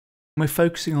We're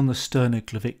focusing on the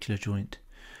sternoclavicular joint.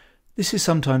 This is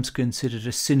sometimes considered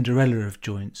a Cinderella of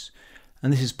joints,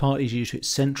 and this is partly due to its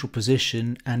central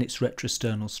position and its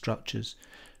retrosternal structures.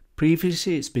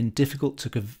 Previously, it's been difficult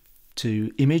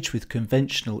to image with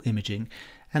conventional imaging,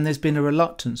 and there's been a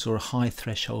reluctance or a high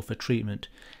threshold for treatment,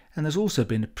 and there's also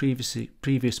been a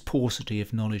previous paucity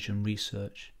of knowledge and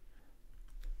research.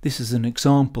 This is an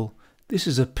example. This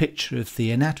is a picture of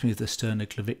the anatomy of the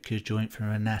sternoclavicular joint from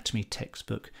an anatomy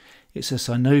textbook. It's a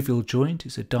synovial joint,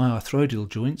 it's a diarthroidal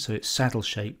joint, so it's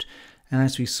saddle-shaped, and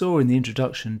as we saw in the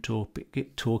introduction talk,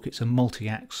 it's a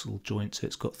multi-axial joint, so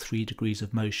it's got 3 degrees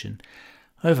of motion.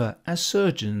 However, as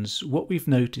surgeons, what we've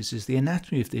noticed is the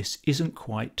anatomy of this isn't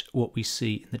quite what we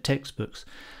see in the textbooks,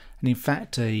 and in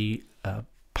fact a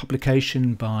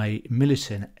publication by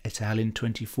Millicent et al. In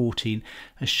 2014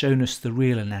 has shown us the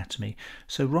real anatomy.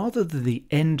 So rather than the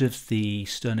end of the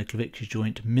sternoclavicular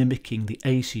joint mimicking the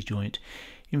AC joint,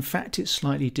 in fact it's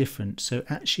slightly different. So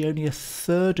actually only a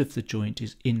third of the joint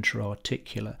is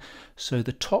intra-articular. So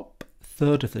the top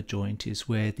third of the joint is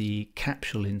where the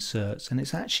capsule inserts, and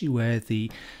it's actually where the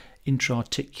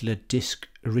intra-articular disc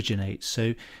originates.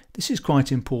 So this is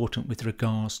quite important with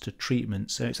regards to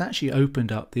treatment. So it's actually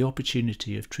opened up the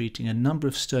opportunity of treating a number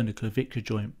of sternoclavicular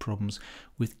joint problems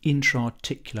with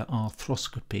intra-articular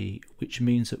arthroscopy, which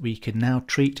means that we can now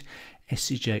treat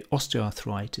SCJ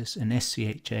osteoarthritis and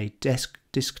SCHA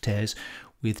disc tears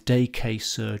with day case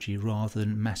surgery rather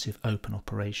than massive open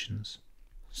operations.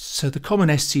 So the common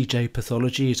SCJ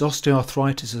pathology is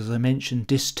osteoarthritis, as I mentioned,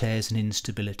 disc tears and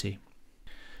instability.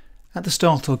 At the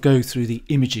start, I'll go through the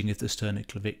imaging of the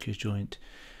sternoclavicular joint.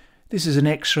 This is an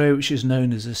X-ray which is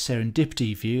known as a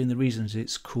serendipity view, and the reason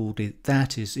it's called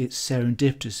that is it's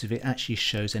serendipitous if it actually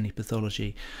shows any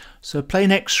pathology. So a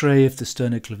plain X-ray of the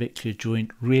sternoclavicular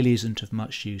joint really isn't of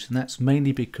much use, and that's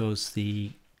mainly because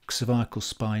the cervical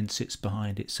spine sits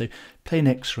behind it. So plain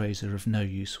X-rays are of no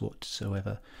use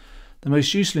whatsoever. The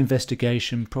most useful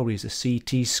investigation probably is a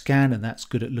CT scan, and that's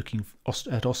good at looking at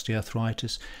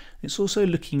osteoarthritis. It's also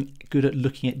good at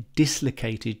looking at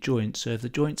dislocated joints. So if the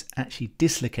joint's actually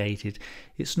dislocated,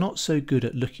 it's not so good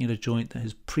at looking at a joint that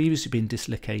has previously been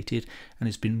dislocated and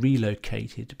has been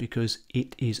relocated, because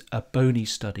it is a bony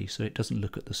study, so it doesn't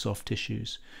look at the soft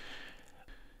tissues.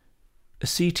 A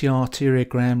CT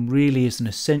arteriogram really is an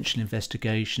essential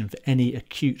investigation for any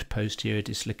acute posterior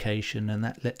dislocation, and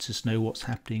that lets us know what's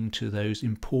happening to those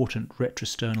important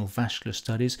retrosternal vascular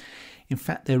studies. In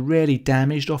fact, they're rarely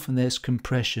damaged, often there's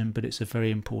compression, but it's a very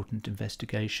important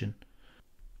investigation.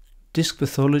 Disc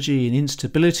pathology and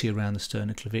instability around the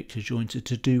sternoclavicular joint are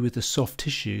to do with the soft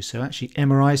tissue, so actually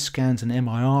MRI scans and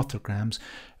MRI arthrograms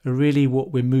are really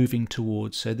what we're moving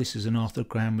towards. So this is an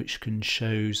arthrogram which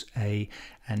shows a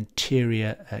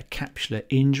anterior capsular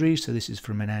injury, so this is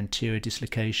from an anterior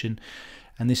dislocation,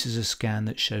 and this is a scan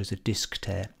that shows a disc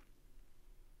tear.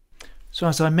 So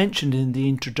as I mentioned in the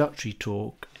introductory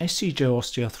talk, SCJ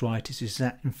osteoarthritis is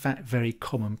in fact very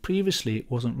common. Previously it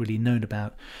wasn't really known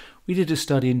about. We did a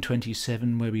study in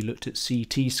 2007 where we looked at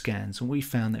CT scans, and we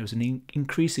found there was an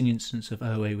increasing incidence of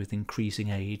OA with increasing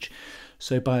age.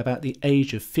 So by about the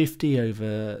age of 50,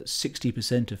 over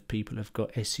 60% of people have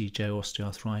got SCJ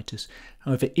osteoarthritis.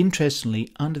 However,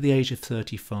 interestingly, under the age of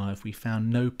 35, we found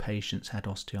no patients had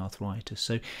osteoarthritis.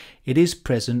 So it is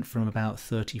present from about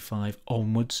 35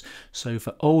 onwards. So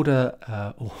for older,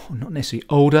 or not necessarily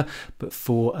older, but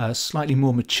for slightly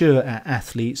more mature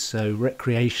athletes, so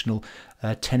recreational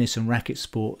tennis and racket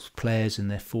sports players in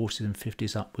their 40s and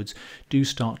 50s upwards, do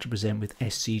start to present with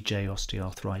SCJ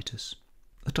osteoarthritis.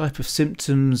 The type of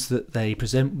symptoms that they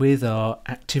present with are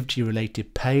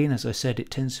activity-related pain. As I said, it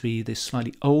tends to be this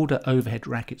slightly older overhead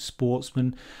racket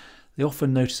sportsman. They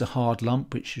often notice a hard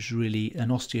lump, which is really an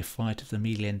osteophyte of the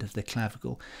medial end of the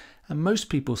clavicle. And most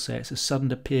people say it's a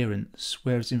sudden appearance,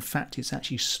 whereas in fact it's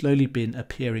actually slowly been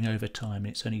appearing over time.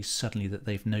 It's only suddenly that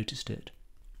they've noticed it.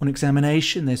 On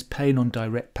examination, there's pain on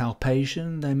direct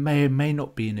palpation. There may or may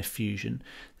not be an effusion.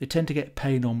 They tend to get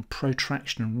pain on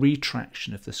protraction and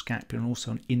retraction of the scapula, and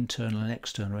also on internal and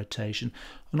external rotation,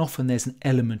 and often there's an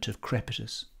element of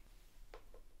crepitus.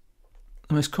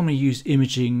 The most commonly used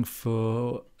imaging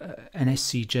for an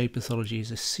SCJ pathology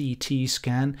is a CT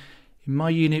scan. In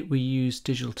my unit we use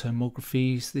digital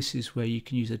tomography. This is where you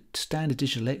can use a standard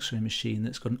digital X-ray machine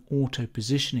that's got an auto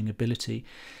positioning ability,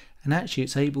 and actually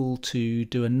it's able to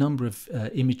do a number of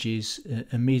images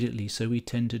immediately. So we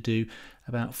tend to do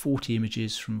about 40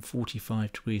 images from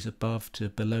 45 degrees above to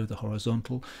below the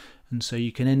horizontal, and so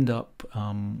you can end up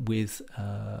with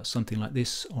something like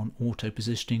this on auto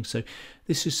positioning. So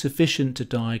this is sufficient to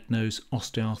diagnose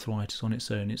osteoarthritis on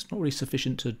its own. It's not really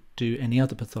sufficient to do any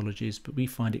other pathologies, but we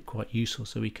find it quite useful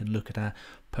so we can look at our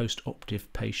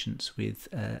post-operative patients with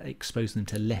exposing them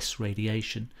to less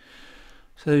radiation.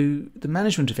 So the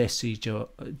management of SCJ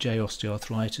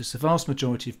osteoarthritis, the vast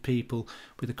majority of people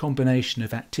with a combination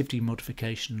of activity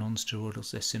modification and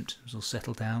non-steroidals, their symptoms will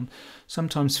settle down.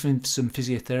 Sometimes some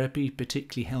physiotherapy,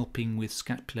 particularly helping with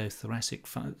scapulothoracic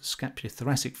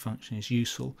function, is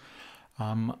useful.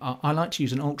 I like to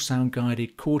use an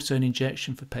ultrasound-guided cortisone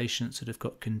injection for patients that have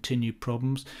got continued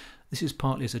problems. This is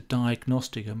partly as a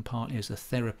diagnostic and partly as a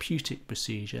therapeutic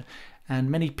procedure, and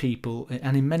in many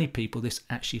people this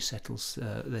actually settles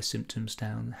their symptoms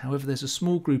down. However, there's a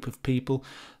small group of people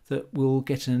that will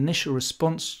get an initial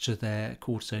response to their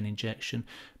cortisone injection,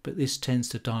 but this tends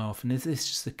to die off, and if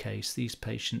this is the case, these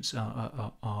patients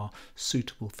are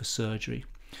suitable for surgery.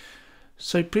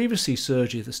 So previously,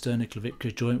 surgery of the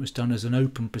sternoclavicular joint was done as an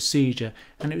open procedure,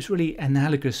 and it was really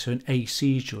analogous to an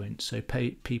AC joint. So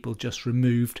people just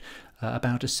removed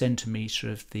about 1 centimetre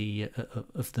of the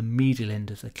medial end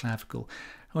of the clavicle.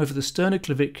 However, the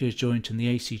sternoclavicular joint and the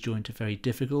AC joint are very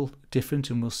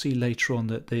different, and we'll see later on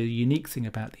that the unique thing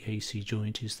about the AC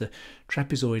joint is the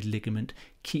trapezoid ligament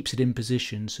keeps it in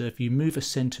position. So if you move 1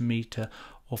 centimetre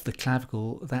of the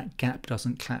clavicle, that gap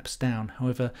doesn't collapse down.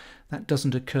 However, that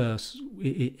doesn't occur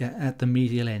at the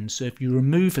medial end. So if you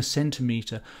remove 1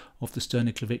 centimetre of the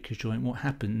sternoclavicular joint, what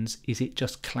happens is it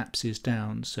just collapses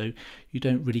down. So you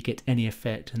don't really get any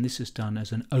effect, and this is done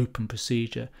as an open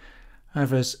procedure.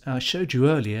 However, as I showed you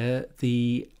earlier,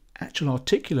 the actual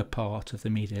articular part of the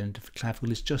medial end of the clavicle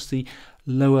is just the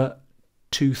lower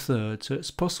 2/3. So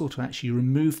it's possible to actually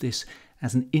remove this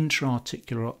as an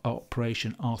intra-articular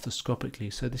operation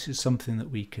arthroscopically. So this is something that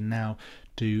we can now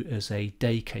do as a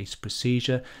day case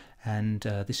procedure, and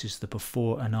this is the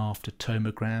before and after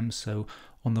tomogram. So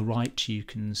on the right you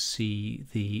can see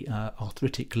the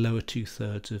arthritic lower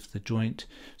 2/3 of the joint.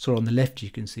 So on the left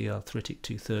you can see arthritic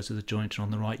 2/3 of the joint, and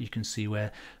on the right you can see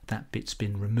where that bit's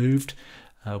been removed.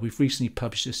 We've recently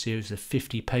published a series of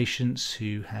 50 patients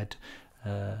who had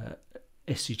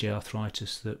SCJ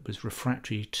arthritis that was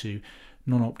refractory to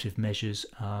non-operative measures,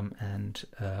 and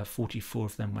 44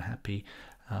 of them were happy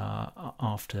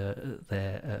after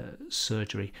their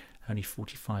surgery. Only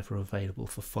 45 were available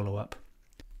for follow-up.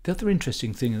 The other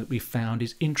interesting thing that we found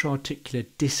is intra-articular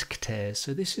disc tears.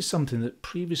 So this is something that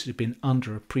previously had been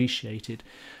underappreciated.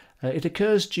 It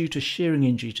occurs due to shearing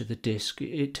injury to the disc.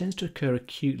 It tends to occur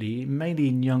acutely, mainly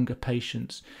in younger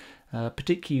patients,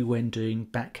 particularly when doing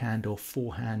backhand or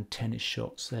forehand tennis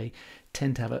shots. They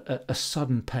tend to have a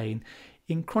sudden pain.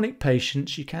 In chronic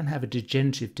patients, you can have a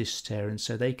degenerative disc tear, and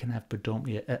so they can have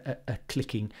predominantly a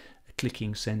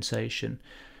clicking sensation.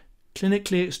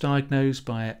 Clinically, it's diagnosed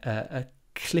by a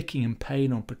clicking and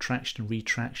pain on protraction and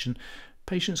retraction.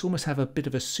 Patients almost have a bit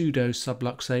of a pseudo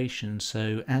subluxation,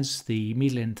 so as the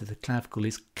medial end of the clavicle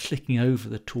is clicking over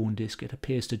the torn disc, it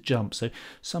appears to jump. So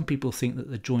some people think that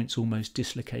the joint's almost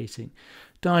dislocating.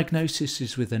 Diagnosis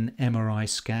is with an MRI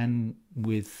scan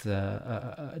with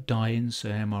dye-in, so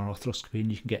MR arthroscopy,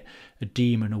 and you can get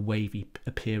edema and a wavy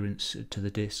appearance to the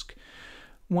disc.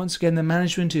 Once again, the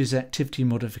management is activity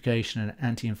modification and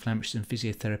anti-inflammatories and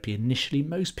physiotherapy initially.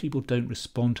 Most people don't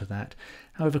respond to that.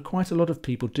 However, quite a lot of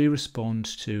people do respond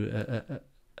to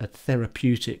a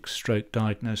therapeutic stroke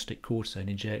diagnostic cortisone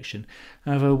injection.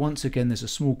 However, once again, there's a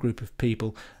small group of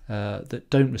people that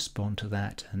don't respond to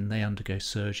that, and they undergo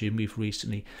surgery. And we've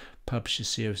recently published a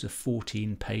series of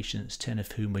 14 patients, 10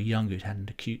 of whom were young, who'd had an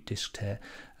acute disc tear,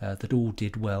 that all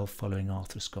did well following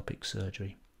arthroscopic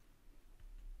surgery.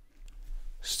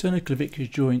 Sternoclavicular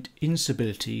joint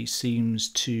instability seems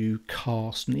to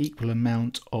cast an equal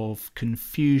amount of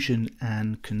confusion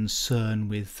and concern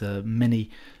with many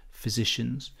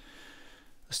physicians.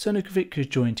 The sternoclavicular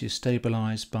joint is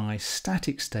stabilised by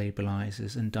static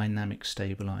stabilisers and dynamic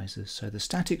stabilisers. So the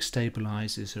static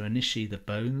stabilisers are initially the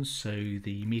bones, so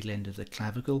the medial end of the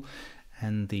clavicle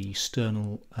and the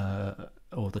sternal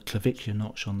or the clavicular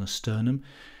notch on the sternum.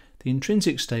 The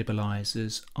intrinsic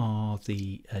stabilisers are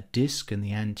the disc and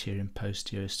the anterior and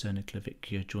posterior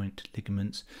sternoclavicular joint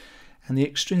ligaments, and the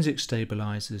extrinsic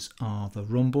stabilisers are the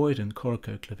rhomboid and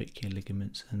coracoclavicular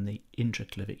ligaments and the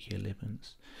intraclavicular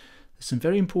ligaments. There's some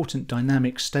very important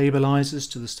dynamic stabilisers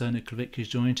to the sternoclavicular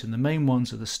joint, and the main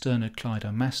ones are the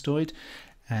sternocleidomastoid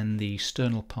and the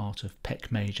sternal part of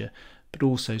pec major, but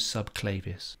also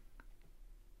subclavius.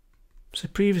 So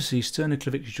previously,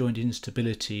 sternoclavicular joint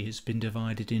instability has been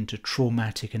divided into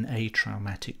traumatic and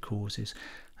atraumatic causes.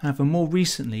 However, more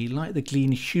recently, like the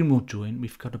glenohumeral joint,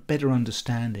 we've got a better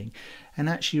understanding, and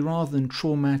actually rather than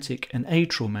traumatic and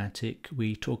atraumatic,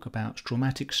 we talk about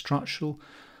traumatic structural,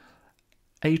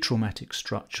 atraumatic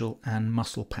structural and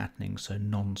muscle patterning, so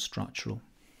non-structural.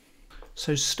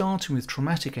 So starting with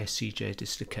traumatic SCJ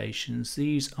dislocations,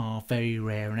 these are very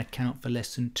rare and account for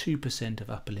less than 2% of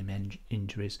upper limb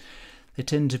injuries. They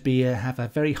tend to have a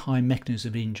very high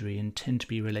mechanism of injury and tend to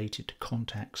be related to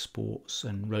contact sports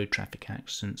and road traffic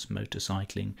accidents,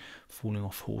 motorcycling, falling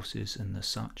off horses and the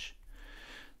such.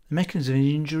 The mechanism of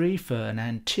injury for an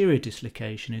anterior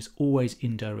dislocation is always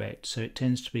indirect, so it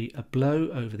tends to be a blow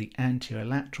over the anterior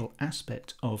lateral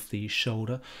aspect of the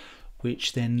shoulder,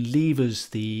 which then levers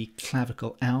the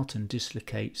clavicle out and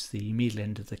dislocates the medial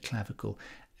end of the clavicle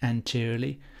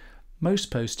anteriorly.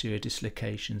 Most posterior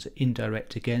dislocations are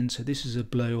indirect again, so this is a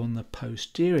blow on the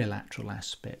posterior lateral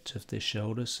aspect of the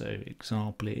shoulder, so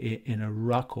example in a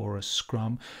ruck or a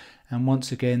scrum, and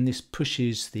once again this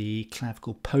pushes the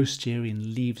clavicle posteriorly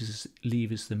and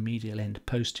levers the medial end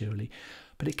posteriorly,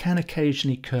 but it can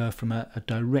occasionally occur from a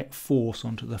direct force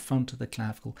onto the front of the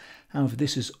clavicle. However,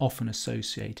 this is often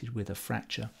associated with a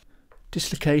fracture.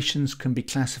 Dislocations can be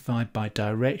classified by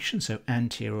direction, so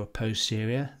anterior or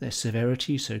posterior, their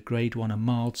severity, so grade 1 a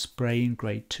mild sprain,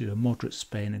 grade 2 a moderate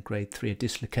sprain and grade 3 a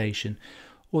dislocation,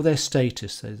 or their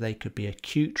status, so they could be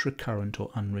acute, recurrent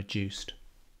or unreduced.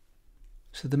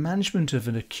 So the management of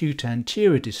an acute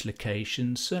anterior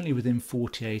dislocation, certainly within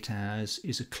 48 hours,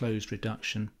 is a closed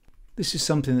reduction. This is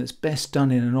something that's best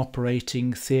done in an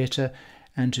operating theatre,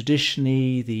 and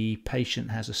traditionally the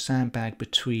patient has a sandbag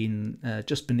between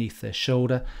just beneath their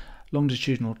shoulder.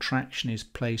 Longitudinal traction is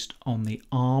placed on the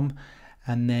arm,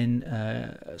 and then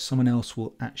someone else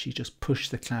will actually just push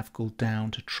the clavicle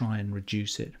down to try and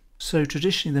reduce it. So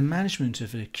traditionally the management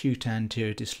of an acute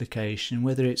anterior dislocation,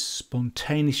 whether it's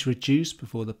spontaneously reduced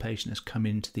before the patient has come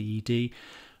into the ED,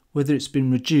 whether it's been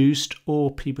reduced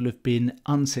or people have been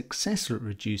unsuccessful at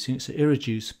reducing it, so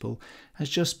irreducible, has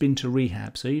just been to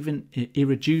rehab. So even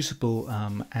irreducible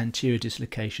anterior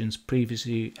dislocations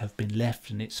previously have been left,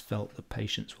 and it's felt that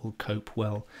patients will cope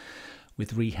well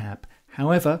with rehab.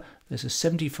 However, there's a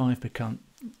 75%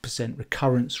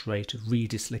 recurrence rate of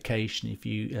redislocation if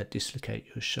you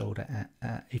dislocate your shoulder,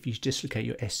 if you dislocate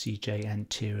your SCJ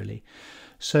anteriorly.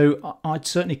 So I'd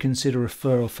certainly consider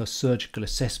referral for surgical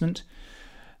assessment.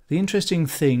 The interesting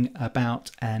thing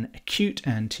about an acute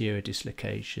anterior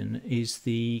dislocation is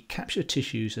the capsular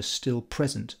tissues are still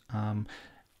present.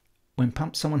 When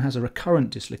someone has a recurrent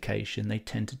dislocation, they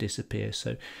tend to disappear.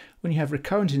 So when you have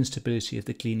recurrent instability of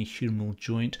the glenohumeral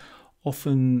joint,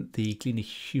 often the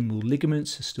glenohumeral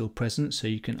ligaments are still present, so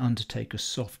you can undertake a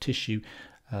soft tissue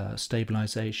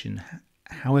stabilization.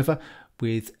 However,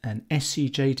 with an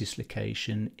SCJ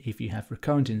dislocation, if you have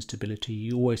recurrent instability,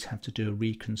 you always have to do a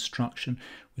reconstruction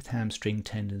with hamstring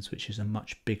tendons, which is a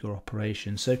much bigger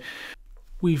operation. So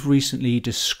we've recently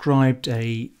described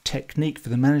a technique for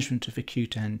the management of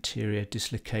acute anterior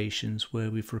dislocations where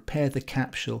we've repaired the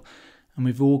capsule and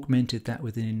we've augmented that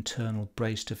with an internal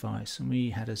brace device, and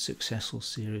we had a successful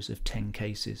series of 10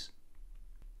 cases.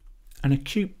 An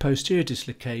acute posterior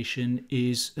dislocation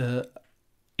is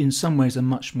in some ways a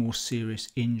much more serious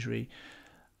injury.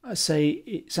 I say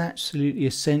it's absolutely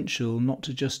essential not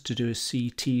to just to do a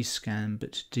CT scan,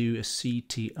 but to do a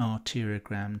CT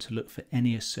arteriogram to look for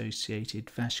any associated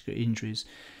vascular injuries.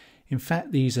 In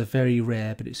fact, these are very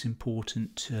rare, but it's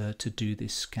important to do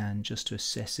this scan just to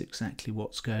assess exactly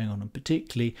what's going on, and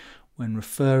particularly when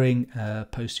referring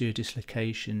posterior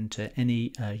dislocation to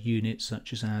any unit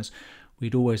such as ours,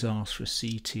 we'd always ask for a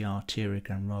CT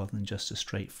arteriogram rather than just a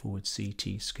straightforward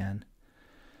CT scan.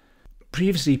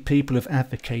 Previously, people have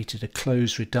advocated a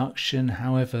closed reduction.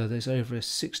 However, there's over a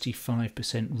 65%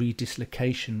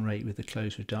 redislocation rate with the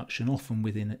closed reduction, often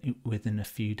within a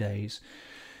few days.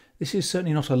 This is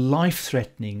certainly not a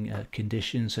life-threatening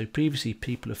condition, so previously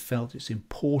people have felt it's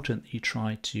important that you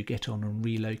try to get on and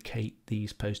relocate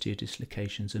these posterior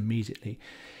dislocations immediately.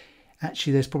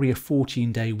 Actually, there's probably a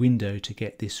 14-day window to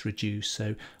get this reduced,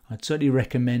 so I'd certainly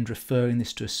recommend referring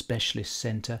this to a specialist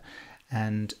centre,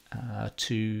 and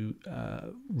to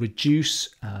reduce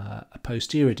a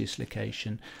posterior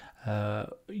dislocation,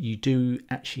 you do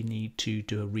actually need to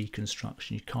do a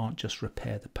reconstruction. You can't just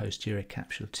repair the posterior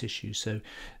capsular tissue, so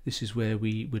this is where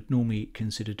we would normally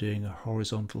consider doing a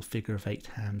horizontal figure of 8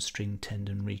 hamstring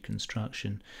tendon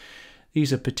reconstruction.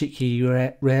 These are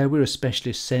particularly rare. We're a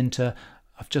specialist centre.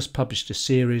 I've just published a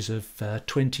series of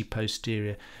 20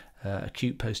 posterior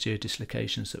acute posterior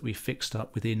dislocations that we fixed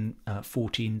up within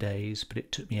 14 days, but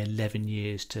it took me 11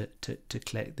 years to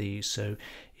collect these, so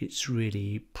it's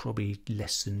really probably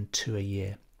less than 2 a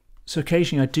year. So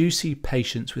occasionally I do see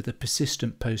patients with a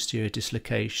persistent posterior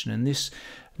dislocation, and this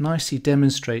nicely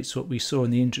demonstrates what we saw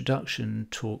in the introduction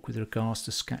talk with regards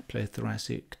to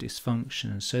scapulothoracic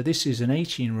dysfunction. So this is an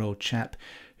 18-year-old chap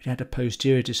who had a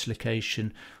posterior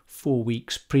dislocation 4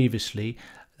 weeks previously.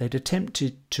 They'd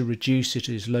attempted to reduce it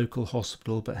at his local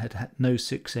hospital but had had no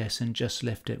success and just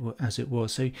left it as it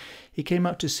was. So he came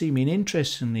up to see me, and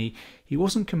interestingly, he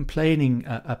wasn't complaining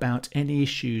about any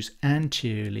issues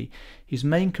anteriorly. His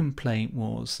main complaint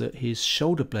was that his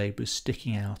shoulder blade was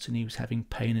sticking out and he was having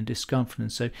pain and discomfort.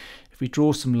 And so if we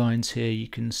draw some lines here, you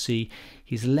can see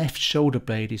his left shoulder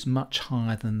blade is much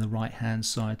higher than the right hand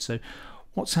side. So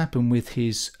what's happened with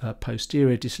his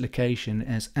posterior dislocation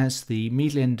as the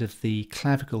medial end of the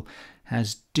clavicle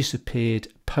has disappeared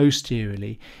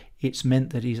posteriorly, it's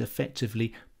meant that he's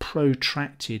effectively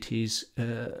protracted his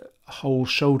whole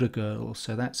shoulder girdle,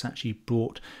 so that's actually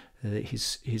brought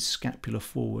his scapula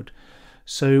forward.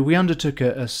 So we undertook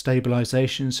a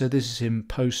stabilization. So this is him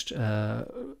post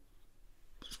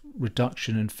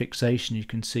reduction and fixation. You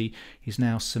can see he's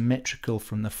now symmetrical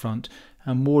from the front,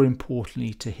 and more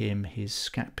importantly to him, his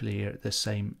scapula at the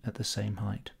same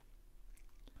height.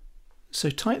 So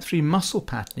type 3 muscle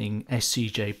patterning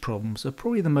SCJ problems are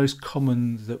probably the most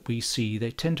common that we see.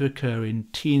 They tend to occur in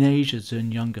teenagers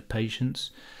and younger patients.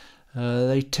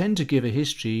 They tend to give a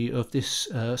history of this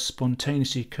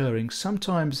spontaneously occurring.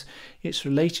 Sometimes it's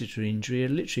related to injury,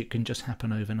 and literally it can just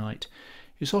happen overnight.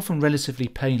 It's often relatively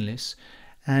painless,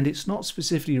 and it's not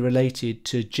specifically related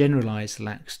to generalized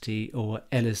laxity or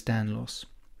Ehlers-Danlos.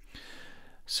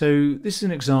 So this is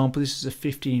an example. This is a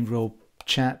 15-year-old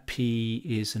chap. He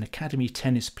is an academy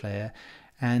tennis player,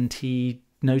 and he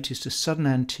noticed a sudden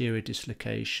anterior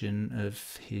dislocation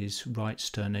of his right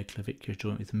sternoclavicular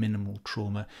joint with minimal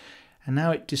trauma, and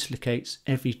now it dislocates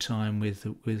every time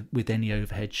with any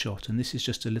overhead shot. And this is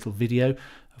just a little video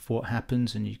of what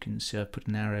happens, and you can see I put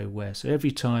an arrow where, so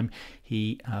every time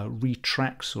he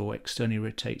retracts or externally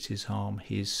rotates his arm,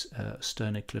 his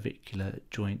sternoclavicular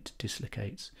joint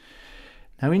dislocates.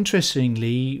 Now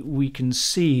interestingly, we can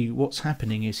see what's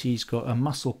happening is he's got a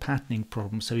muscle patterning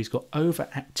problem. So he's got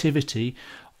overactivity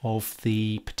of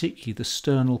particularly the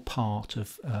sternal part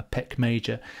of pec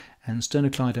major, and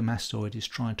sternocleidomastoid is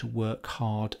trying to work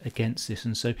hard against this.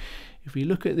 And so if we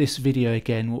look at this video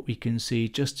again, what we can see,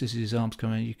 just as his arms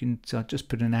come in, you can just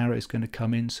put an arrow, it's going to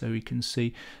come in, so we can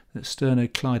see that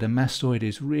sternocleidomastoid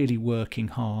is really working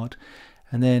hard.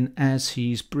 And then as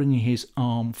he's bringing his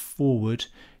arm forward,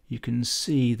 you can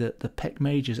see that the pec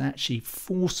major is actually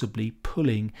forcibly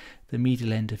pulling the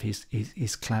medial end of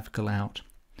his clavicle out.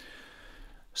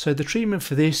 So the treatment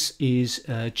for this is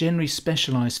generally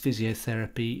specialised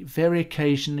physiotherapy. Very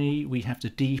occasionally we have to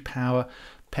depower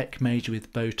pec major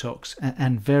with Botox,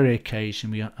 and very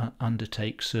occasionally we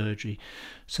undertake surgery.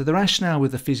 So the rationale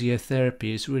with the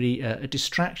physiotherapy is really a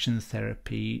distraction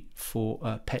therapy for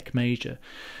pec major.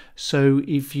 So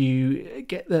if you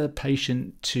get the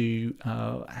patient to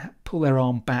pull their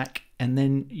arm back, and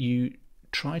then you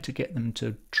try to get them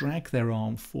to drag their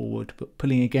arm forward but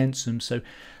pulling against them, so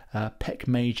pec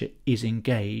major is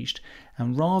engaged,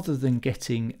 and rather than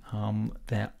getting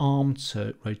their arm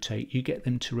to rotate, you get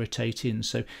them to rotate in,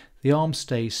 so the arm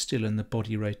stays still and the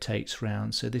body rotates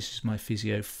round. So this is my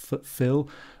physio Phil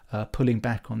pulling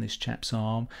back on this chap's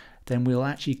arm. Then we'll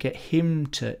actually get him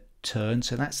to turn,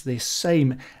 so that's the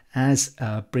same as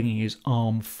bringing his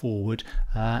arm forward,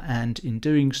 and in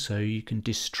doing so you can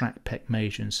distract pec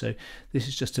major. And so this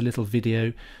is just a little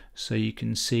video, so you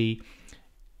can see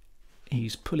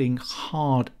he's pulling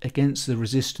hard against the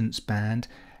resistance band,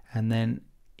 and then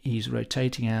he's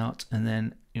rotating out, and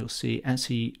then you'll see as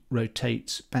he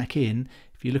rotates back in,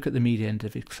 if you look at the medial end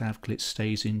of his clavicle, it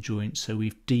stays in joint. So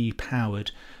we've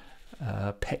depowered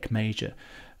pec major.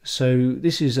 So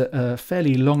this is a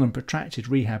fairly long and protracted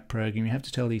rehab program. You have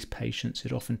to tell these patients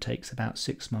it often takes about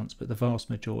 6 months, but the vast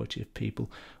majority of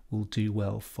people will do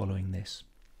well following this.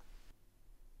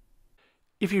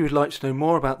 If you would like to know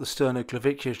more about the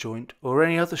sternoclavicular joint or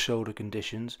any other shoulder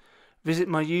conditions, visit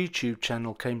my YouTube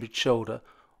channel Cambridge Shoulder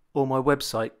or my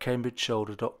website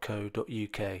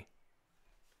cambridgeshoulder.co.uk.